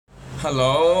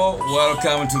Hello,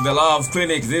 welcome to the Love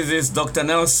Clinic. This is Dr.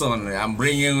 Nelson. I'm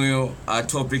bringing you a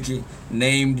topic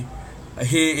named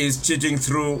He is Cheating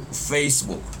Through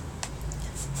Facebook.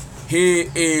 He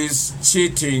is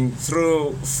cheating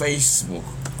through Facebook.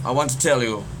 I want to tell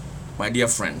you, my dear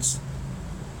friends,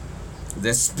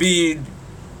 the speed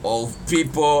of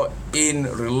people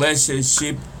in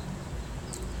relationship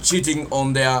cheating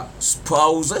on their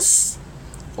spouses,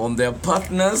 on their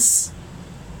partners,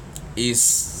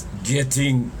 is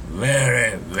getting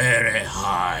very, very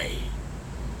high.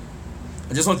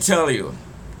 I just want to tell you,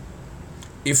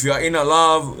 if you are in a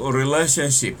love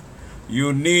relationship,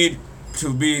 you need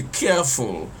to be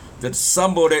careful that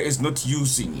somebody is not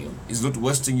using you, is not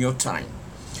wasting your time.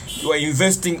 You are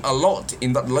investing a lot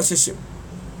in that relationship.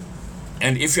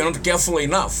 And if you're not careful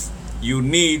enough, you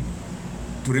need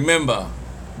to remember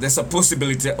there's a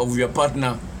possibility of your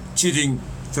partner cheating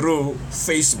through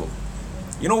Facebook.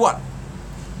 You know what?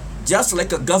 Just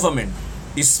like a government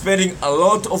is spending a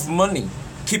lot of money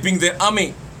keeping the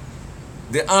army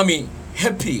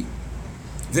happy.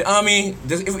 The army,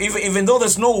 even though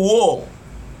there's no war,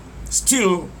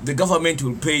 still the government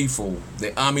will pay for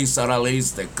the army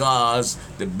salaries, the cars,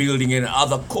 the building and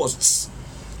other costs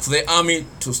for the army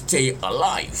to stay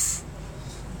alive.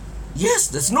 Yes,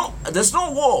 there's no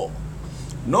war.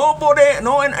 Nobody,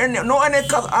 no any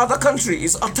other country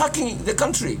is attacking the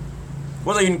country.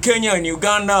 Whether in Kenya, in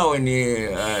Uganda, or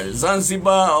in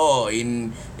Zanzibar, or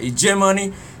in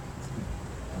Germany,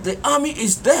 the army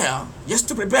is there just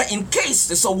to prepare in case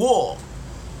there's a war.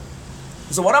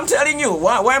 So what I'm telling you,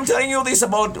 why I'm telling you this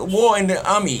about war in the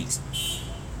armies,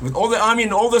 with all the army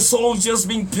and all the soldiers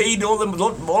being paid a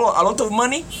lot of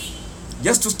money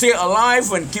just to stay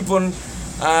alive and keep on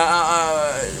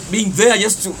being there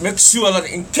just to make sure that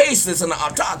in case there's an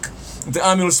attack, the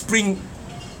army will spring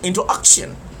into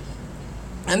action.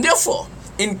 And therefore,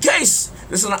 in case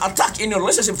there's an attack in your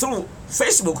relationship through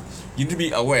Facebook, you need to be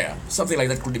aware something like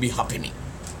that could be happening.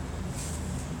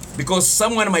 Because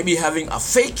someone might be having a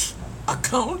fake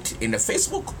account in the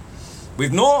Facebook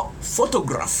with no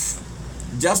photograph.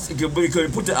 Just you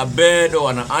could put a bird or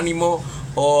an animal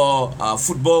or a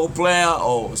football player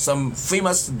or some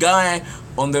famous guy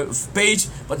on the page,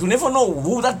 but you never know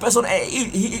who that person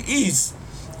is.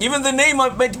 Even the name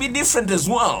might be different as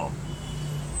well.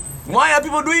 Why are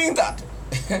people doing that?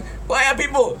 Why are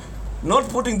people not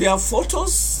putting their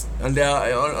photos and their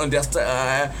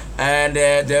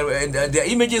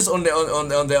images on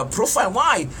their profile?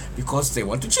 Why? Because they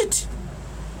want to cheat.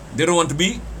 They don't want to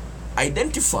be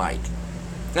identified.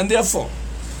 And therefore,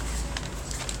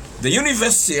 the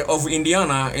University of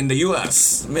Indiana in the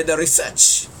US made a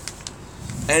research.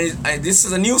 And this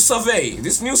is a new survey.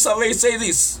 This new survey says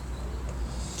this: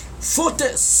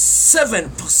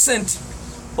 47%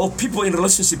 of people in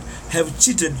relationship have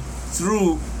cheated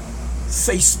through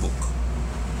Facebook,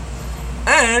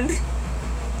 and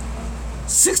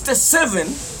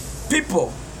 67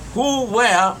 people who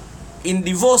were in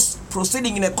divorce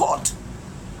proceeding in a court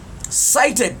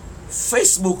cited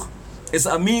Facebook as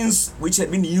a means which had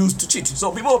been used to cheat.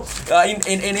 So people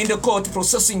in the court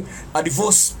processing a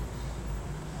divorce,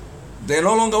 they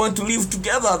no longer want to live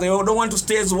together. They don't want to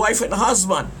stay as wife and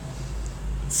husband.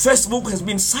 Facebook has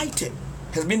been cited,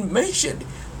 has been mentioned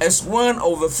as one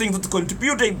of the things that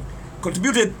contributed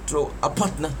to a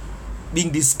partner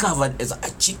being discovered as a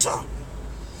cheater.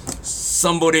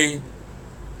 Somebody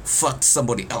fucked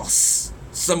somebody else.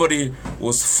 Somebody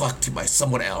was fucked by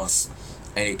someone else,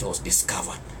 and it was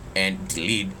discovered, and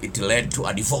it led to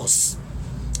a divorce.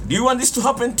 Do you want this to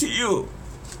happen to you?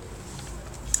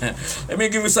 Let me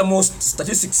give you some more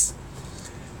statistics.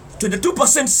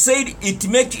 22% said it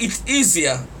make it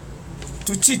easier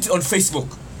to cheat on Facebook.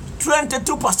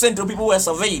 22% of people were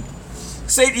surveyed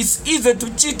said it's easier to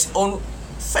cheat on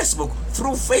Facebook,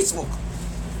 through Facebook.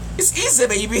 It's easy,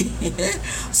 baby.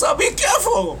 So be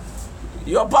careful.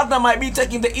 Your partner might be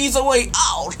taking the easy way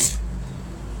out.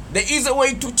 The easy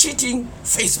way to cheating,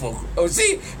 Facebook. Oh,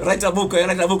 see, write a book.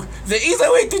 The easy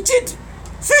way to cheat,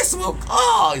 Facebook.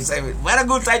 Oh, it's a very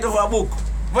good title for a book.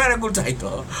 Very good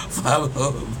title for a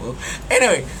book.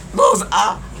 Anyway, those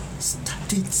are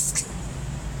statistics.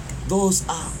 Those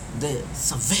are the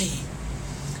survey,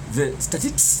 the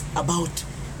statistics about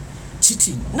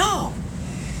cheating. Now,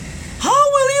 how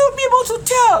will you be able to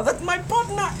tell that my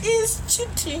partner is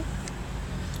cheating?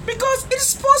 Because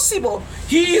it's possible.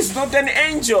 He is not an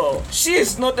angel. She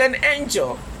is not an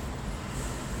angel.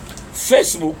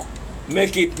 Facebook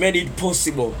made it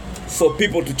possible for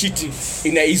people to cheat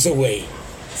in an easy way.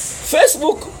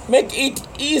 Facebook make it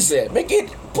easy, make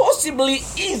it possibly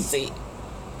easy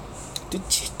to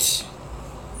cheat.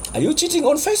 Are you cheating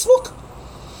on Facebook?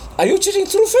 Are you cheating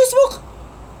through Facebook?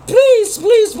 Please,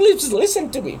 please, please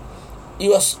listen to me.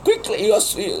 You are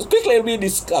quickly be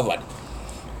discovered.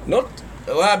 Not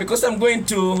because I'm going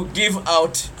to give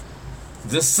out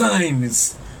the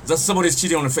signs that somebody is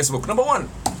cheating on Facebook. Number one,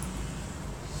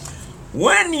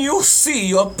 when you see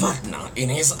your partner in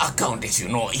his account, if you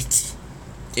know it,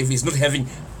 if he's not having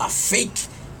a fake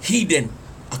hidden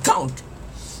account,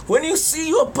 when you see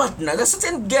your partner, there's a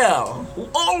certain girl who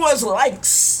always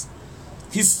likes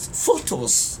his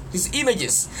photos, his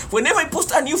images. Whenever he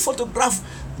posts a new photograph,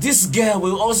 this girl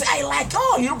will always say, I like,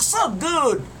 oh, you look so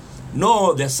good.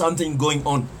 No, there's something going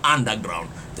on underground.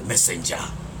 The messenger.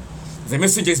 The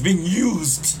messenger is being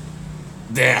used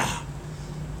there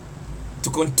to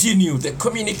continue the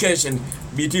communication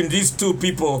between these two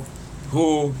people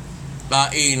who are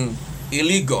in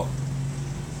illegal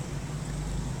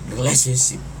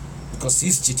relationship because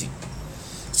he's cheating.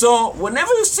 So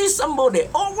whenever you see somebody,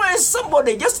 always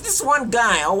somebody, just this one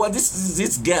guy or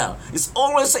this girl, is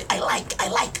always say, I like.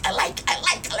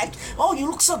 Oh,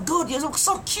 you look so good, you look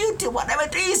so cute, whatever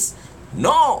it is.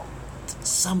 No,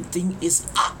 something is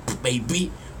up,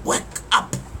 baby. Wake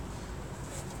up.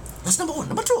 That's number one.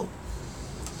 Number two,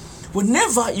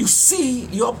 whenever you see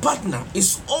your partner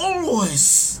is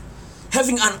always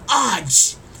having an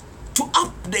urge to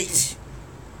update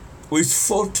with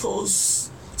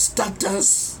photos,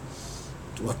 status,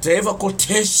 whatever,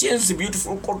 quotations,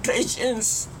 beautiful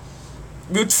quotations,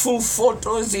 beautiful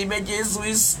photos, images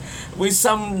with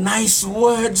some nice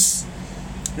words,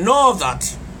 know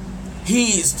that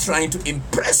he is trying to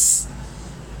impress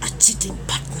a cheating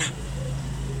partner.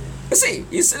 You see,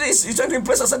 he's trying to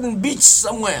impress a certain beach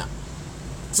somewhere.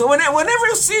 So whenever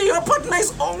you see your partner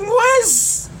is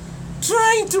always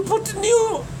trying to put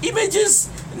new images,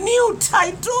 new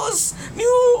titles,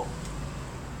 new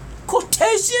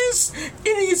quotations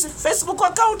in his Facebook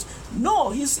account, no,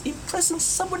 he's impressing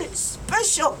somebody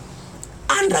special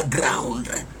underground.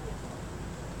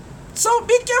 So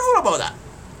be careful about that.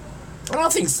 Other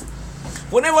things,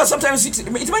 whenever sometimes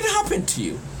it might happen to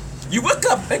you. You wake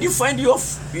up and you find your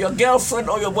girlfriend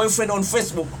or your boyfriend on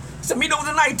Facebook. It's the middle of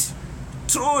the night,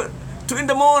 2 in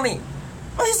the morning.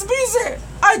 Oh, he's busy.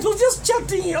 I was just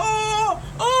chatting.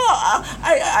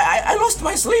 I lost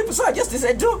my sleep, so I just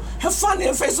decided to have fun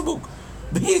on Facebook.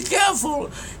 Be careful.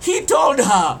 He told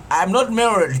her, I'm not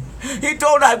married. He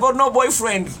told her, I got no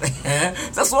boyfriend.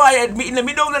 That's why in the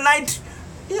middle of the night,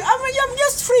 I'm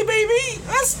just free, baby.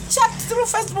 Let's chat through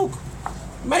Facebook.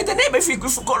 My the neighbor, if you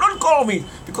don't call me,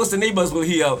 because the neighbors will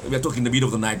hear we are talking in the middle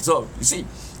of the night. So you see,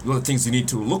 one of the things you need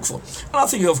to look for. And I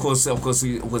think, of course,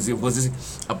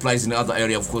 this applies in other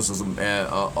area, of course, of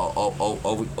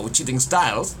cheating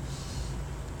styles.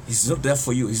 He's not there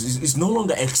for you. He's no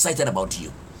longer excited about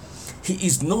you. He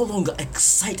is no longer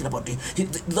excited about you.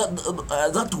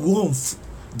 That warmth,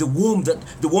 the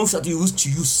warmth that you used to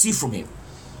see from him,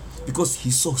 because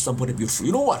he saw somebody beautiful.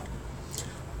 You know what?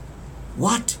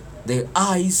 What the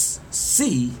eyes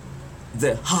see,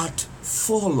 the heart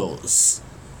follows.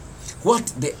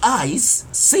 What the eyes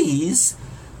sees,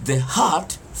 the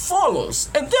heart follows.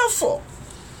 And therefore,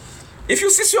 if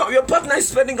you see your partner is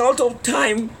spending a lot of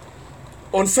time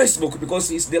on Facebook because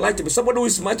he's delighted with somebody who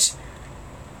is much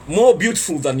more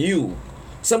beautiful than you,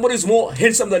 somebody who is more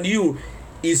handsome than you,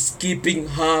 is keeping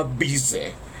her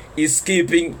busy, is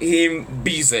keeping him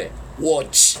busy.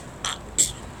 Watch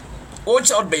out.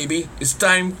 Watch out, baby. It's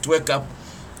time to wake up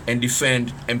and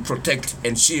defend and protect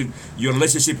and shield your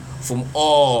relationship from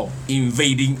all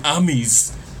invading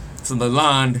armies from the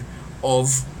land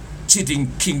of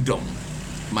cheating kingdom.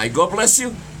 My God bless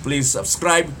you. Please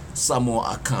subscribe. Some more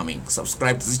are coming.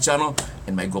 Subscribe to this channel,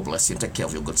 and my God bless you. Take care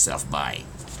of your good self. Bye.